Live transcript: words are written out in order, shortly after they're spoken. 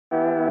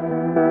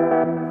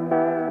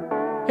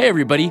Hey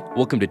everybody,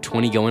 welcome to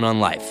 20 Going on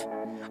Life.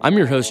 I'm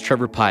your host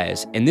Trevor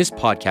Paez, and this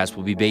podcast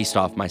will be based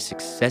off my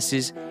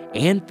successes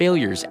and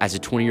failures as a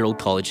 20-year-old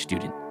college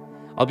student.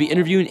 I'll be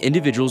interviewing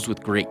individuals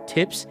with great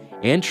tips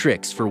and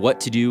tricks for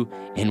what to do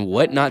and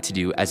what not to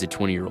do as a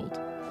 20-year-old.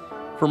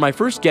 For my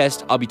first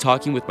guest, I'll be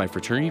talking with my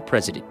fraternity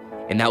president,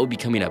 and that will be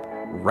coming up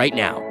right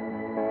now.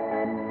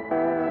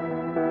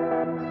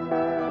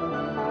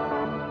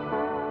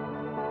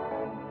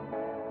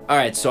 All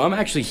right, so I'm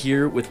actually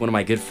here with one of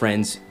my good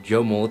friends,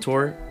 Joe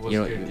Molitor. What's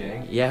good,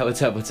 gang? Yeah,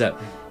 what's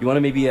up? You want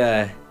to maybe,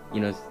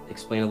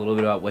 explain a little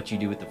bit about what you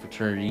do with the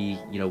fraternity,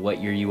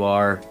 what year you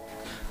are?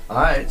 All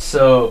right,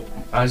 so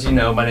as you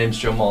know, my name's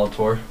Joe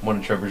Molitor, one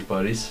of Trevor's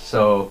buddies.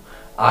 So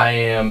I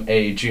am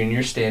a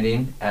junior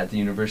standing at the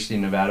University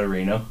of Nevada,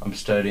 Reno. I'm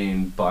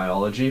studying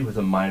biology with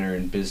a minor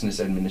in business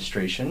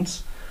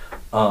administrations.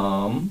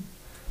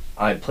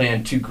 I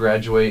plan to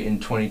graduate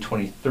in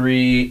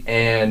 2023,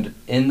 and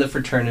in the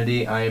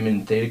fraternity, I am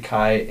in Theta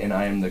Chi, and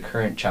I am the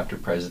current chapter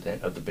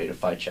president of the Beta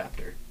Phi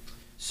chapter.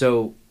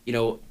 So,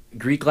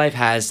 Greek life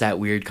has that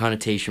weird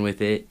connotation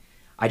with it.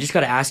 I just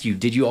got to ask you,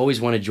 did you always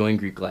want to join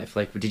Greek life?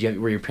 Like,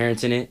 were your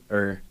parents in it,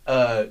 or?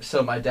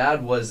 So my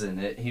dad was in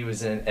it. He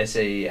was in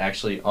SAE,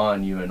 actually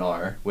on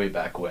UNR, way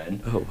back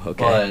when. Oh,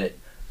 okay. But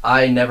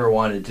I never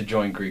wanted to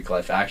join Greek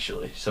life,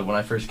 actually. So when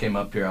I first came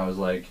up here, I was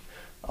like,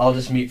 I'll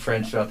just meet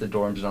friends throughout the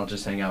dorms and I'll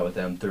just hang out with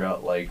them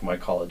throughout my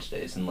college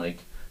days and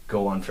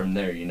go on from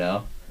there,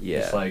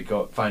 Yeah. Just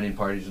go finding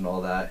parties and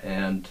all that.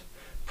 And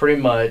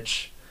pretty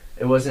much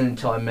it wasn't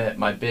until I met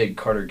my big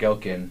Carter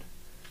Gelkin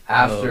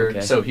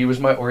so he was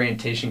my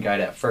orientation guide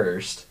at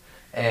first,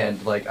 and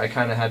I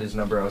kind of had his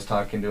number. I was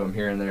talking to him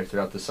here and there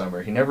throughout the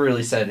summer. He never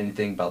really said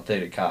anything about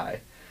Theta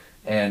Chi,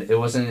 and it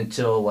wasn't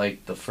until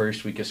the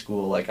first week of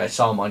school I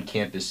saw him on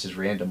campus just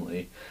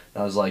randomly.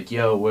 And I was like,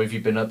 yo, what have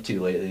you been up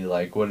to lately?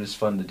 What is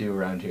fun to do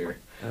around here?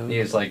 Oh. And he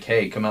was like,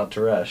 hey, come out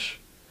to Rush.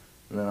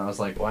 And then I was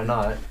like, why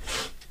not? I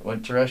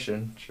went to Rush,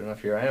 and sure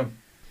enough, here I am.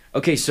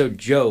 Okay, so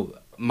Joe,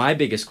 my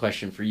biggest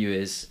question for you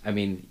is,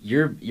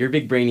 you're a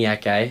big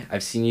brainiac guy.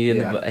 I've seen you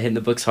hitting the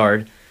books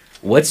hard.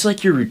 What's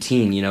your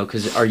routine?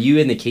 Because are you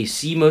in the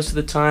KC most of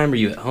the time? Are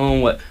you at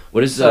home? What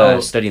does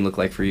studying look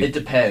like for you? It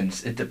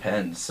depends.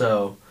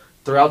 So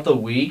throughout the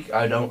week,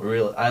 I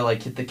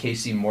hit the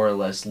KC more or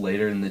less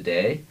later in the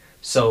day.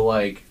 So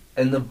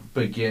in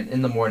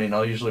the morning,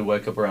 I'll usually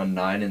wake up around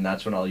 9, and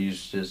that's when I'll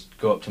just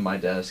go up to my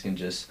desk and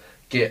just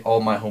get all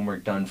my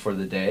homework done for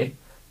the day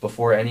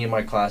before any of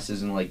my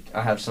classes, and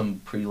I have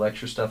some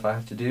pre-lecture stuff I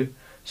have to do,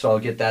 so I'll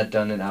get that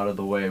done and out of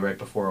the way right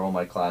before all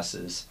my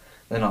classes.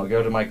 Then I'll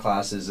go to my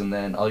classes, and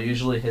then I'll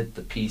usually hit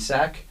the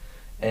PSAC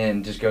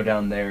and just go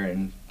down there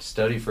and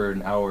study for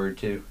an hour or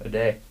two a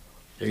day.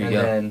 There you go.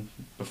 And then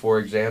before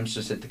exams,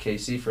 just hit the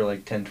KC for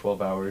 10,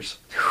 12 hours.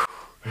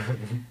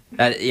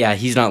 Yeah,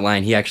 he's not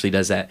lying. He actually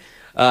does that.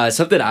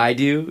 Something I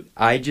do,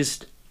 I'm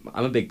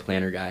a big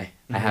planner guy.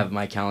 Mm-hmm. I have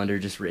my calendar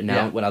just written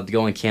out. When I'll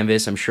go on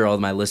Canvas, I'm sure all of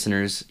my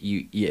listeners,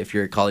 if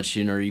you're a college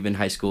student or even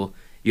high school,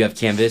 you have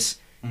Canvas.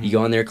 Mm-hmm. You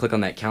go on there, click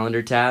on that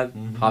calendar tab,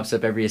 pops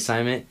up every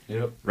assignment,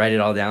 write it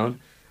all down.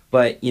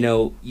 But,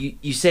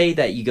 you say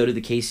that you go to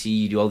the KC,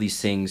 you do all these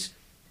things.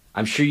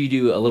 I'm sure you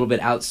do a little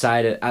bit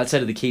outside of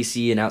the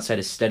KC and outside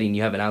of studying.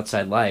 You have an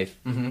outside life.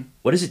 Mm-hmm.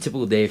 What does a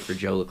typical day for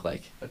Joe look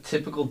like? A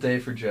typical day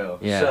for Joe?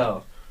 Yeah.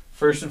 So,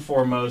 first and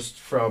foremost,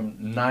 from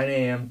 9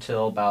 a.m.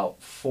 till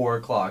about 4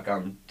 o'clock,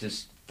 I'm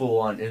just full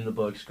on in the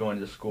books,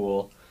 going to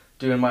school,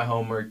 doing my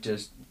homework,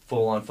 just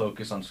full on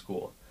focus on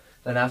school.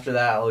 Then after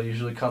that, I'll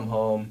usually come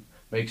home,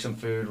 make some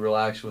food,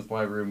 relax with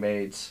my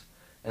roommates,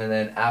 and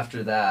then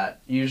after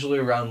that, usually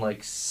around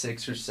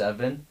 6 or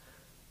 7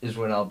 is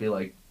when I'll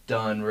be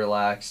done,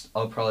 relaxed.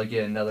 I'll probably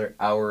get another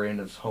hour in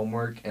of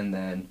homework, and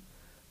then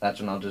that's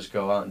when I'll just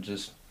go out and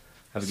just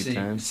have a good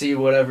time. See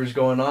whatever's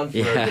going on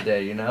throughout the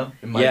day, It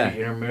might be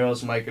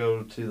intramurals, might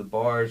go to the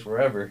bars,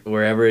 wherever.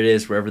 Wherever it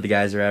is, wherever the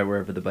guys are at,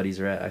 wherever the buddies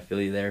are at, I feel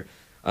you there.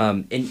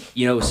 And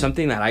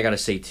something that I gotta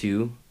say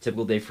too,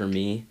 typical day for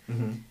me,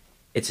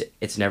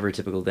 it's never a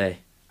typical day.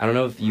 I don't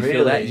know if you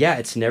feel that. Yeah,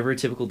 it's never a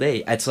typical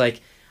day. It's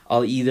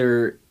I'll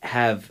either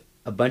have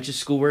a bunch of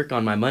schoolwork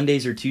on my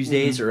Mondays or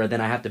Tuesdays, or then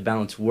I have to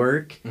balance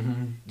work.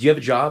 Mm-hmm. Do you have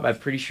a job? I'm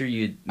pretty sure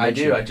you. I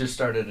do. I just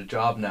started a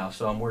job now,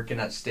 so I'm working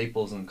at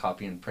Staples in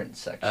copy and print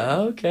section.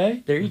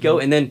 Okay, there you go.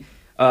 And then,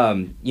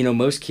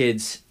 most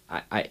kids,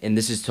 and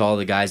this is to all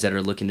the guys that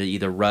are looking to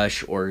either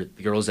rush or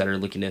the girls that are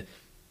looking to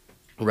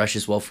rush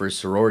as well for a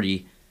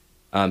sorority.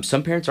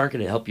 Some parents aren't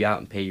going to help you out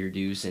and pay your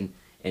dues,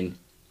 and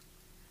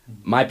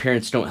my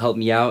parents don't help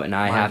me out, and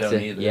I have to.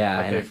 Either. Yeah,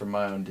 I pay for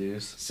my own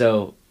dues.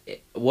 So.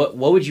 What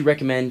would you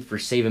recommend for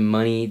saving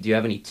money? Do you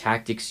have any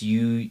tactics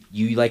you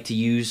like to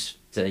use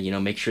to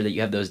make sure that you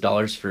have those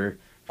dollars for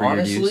your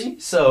dues? Honestly,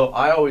 so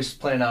I always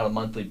plan out a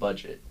monthly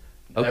budget.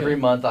 Okay. Every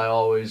month I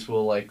always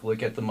will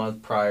look at the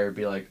month prior,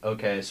 be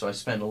okay, so I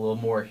spent a little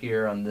more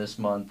here on this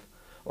month,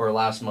 or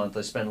last month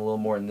I spent a little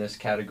more in this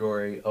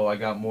category. Oh, I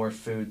got more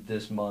food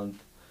this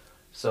month.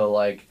 So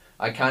I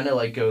kind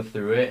of go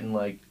through it, and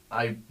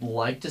I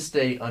like to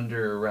stay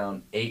under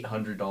around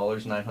 $800,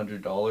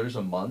 $900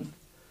 a month.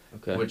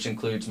 Okay. which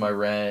includes my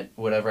rent,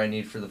 whatever I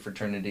need for the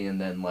fraternity, and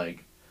then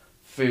like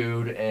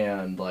food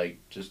and like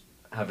just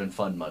having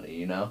fun money,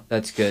 you know?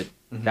 That's good.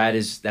 Mm-hmm.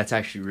 That's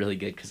actually really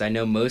good because I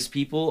know most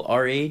people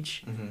our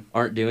age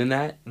aren't doing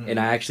that, and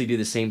I actually do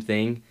the same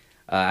thing.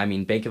 I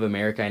mean, Bank of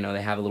America, I know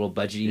they have a little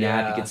budgeting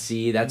app you can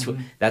see. That's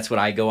what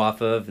I go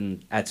off of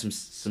and add some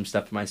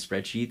stuff to my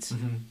spreadsheets.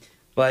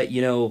 But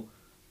you know,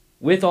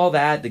 with all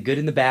that, the good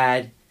and the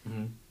bad,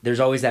 there's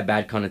always that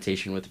bad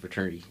connotation with the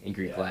fraternity in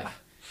Greek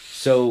life.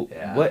 So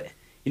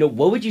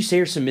what would you say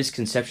are some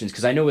misconceptions?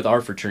 Because I know with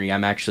our fraternity,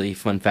 I'm actually,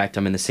 fun fact,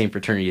 I'm in the same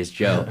fraternity as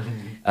Joe.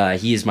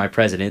 He is my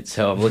president,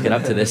 so I'm looking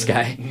up to this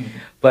guy.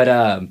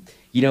 But,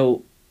 you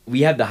know,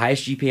 we have the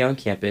highest GPA on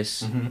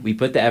campus. We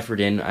put the effort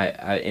in,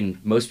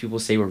 and most people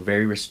say we're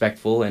very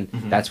respectful, and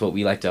that's what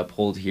we like to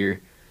uphold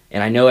here.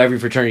 And I know every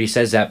fraternity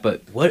says that,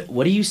 but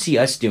what do you see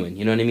us doing?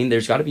 You know what I mean?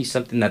 There's got to be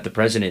something that the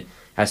president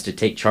has to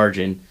take charge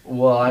in.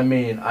 Well, I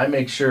mean, I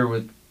make sure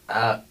with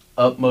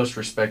utmost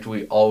respect,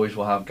 we always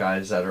will have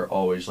guys that are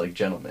always like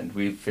gentlemen.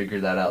 We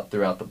figure that out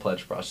throughout the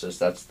pledge process.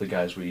 That's the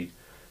guys we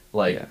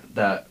like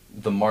that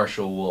the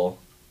marshal will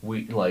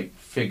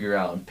figure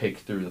out and pick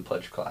through the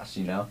pledge class,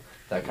 you know?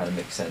 That kind of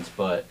makes sense.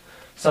 But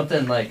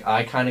something like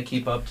I kind of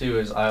keep up to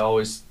is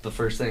the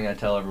first thing I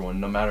tell everyone,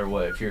 no matter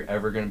what, if you're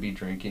ever going to be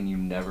drinking, you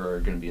never are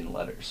going to be in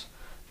letters.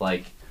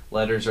 Like,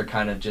 letters are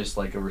kind of just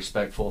like a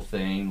respectful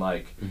thing.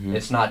 Like,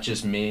 it's not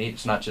just me,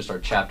 it's not just our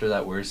chapter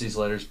that wears these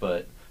letters,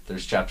 but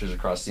there's chapters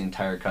across the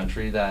entire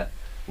country that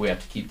we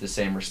have to keep the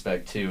same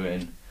respect to.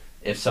 And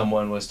if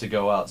someone was to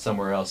go out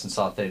somewhere else and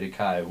saw Theta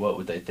Chi, what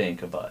would they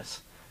think of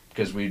us?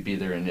 Because we'd be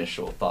their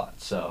initial thought.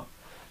 So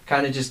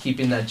kind of just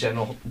keeping that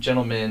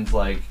gentleman's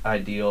like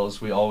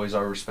ideals. We always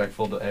are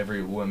respectful to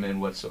every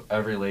woman,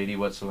 every lady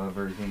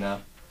whatsoever, you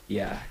know?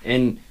 Yeah.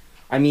 And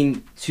I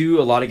mean,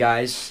 to a lot of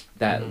guys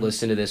that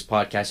listen to this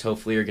podcast,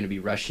 hopefully are going to be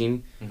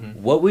rushing.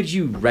 What would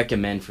you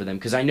recommend for them?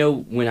 Because I know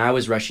when I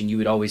was rushing, you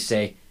would always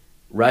say,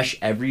 rush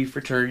every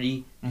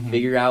fraternity,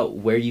 figure out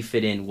where you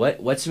fit in.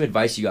 What's some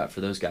advice you got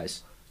for those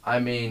guys? I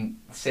mean,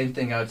 same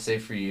thing I would say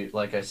for you.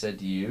 Like I said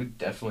to you,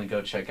 definitely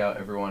go check out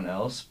everyone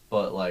else.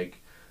 But like,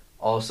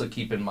 also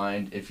keep in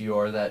mind, if you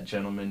are that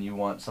gentleman, you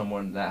want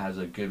someone that has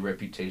a good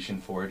reputation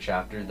for a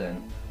chapter,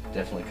 then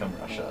definitely come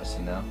rush us,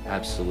 you know?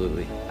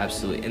 Absolutely.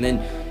 And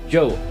then,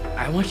 Joe,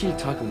 I want you to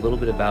talk a little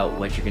bit about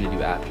what you're going to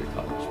do after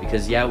college.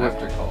 Because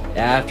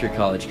after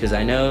college, because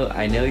I know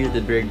you're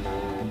the big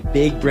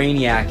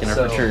brainiac in our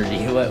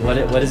fraternity.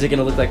 What is it going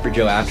to look like for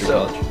Joe after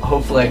college?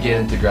 Hopefully I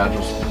get into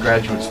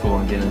graduate school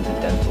and get into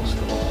dental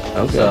school.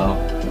 Okay.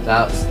 So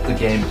that's the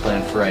game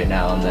plan for right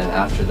now, and then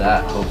after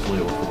that, hopefully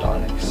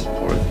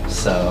orthodontics.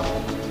 So,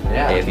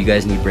 yeah. Hey, if you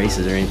guys need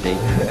braces or anything,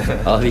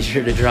 I'll be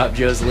sure to drop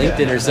Joe's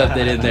LinkedIn or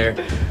something in there.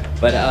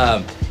 But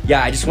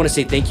yeah, I just want to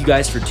say thank you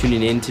guys for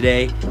tuning in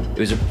today. It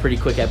was a pretty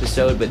quick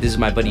episode, but this is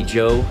my buddy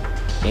Joe.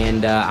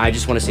 And I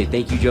just want to say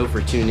thank you, Joe,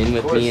 for tuning in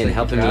with me and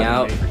helping me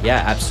out.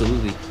 Yeah,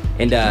 absolutely.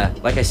 And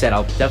like I said,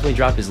 I'll definitely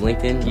drop his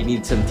LinkedIn. You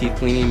need some teeth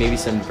cleaning, maybe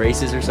some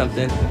braces or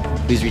something,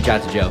 please reach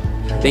out to Joe.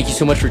 Thank you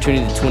so much for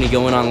tuning in to 20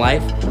 Going on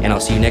Life, and I'll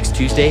see you next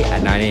Tuesday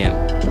at 9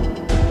 a.m.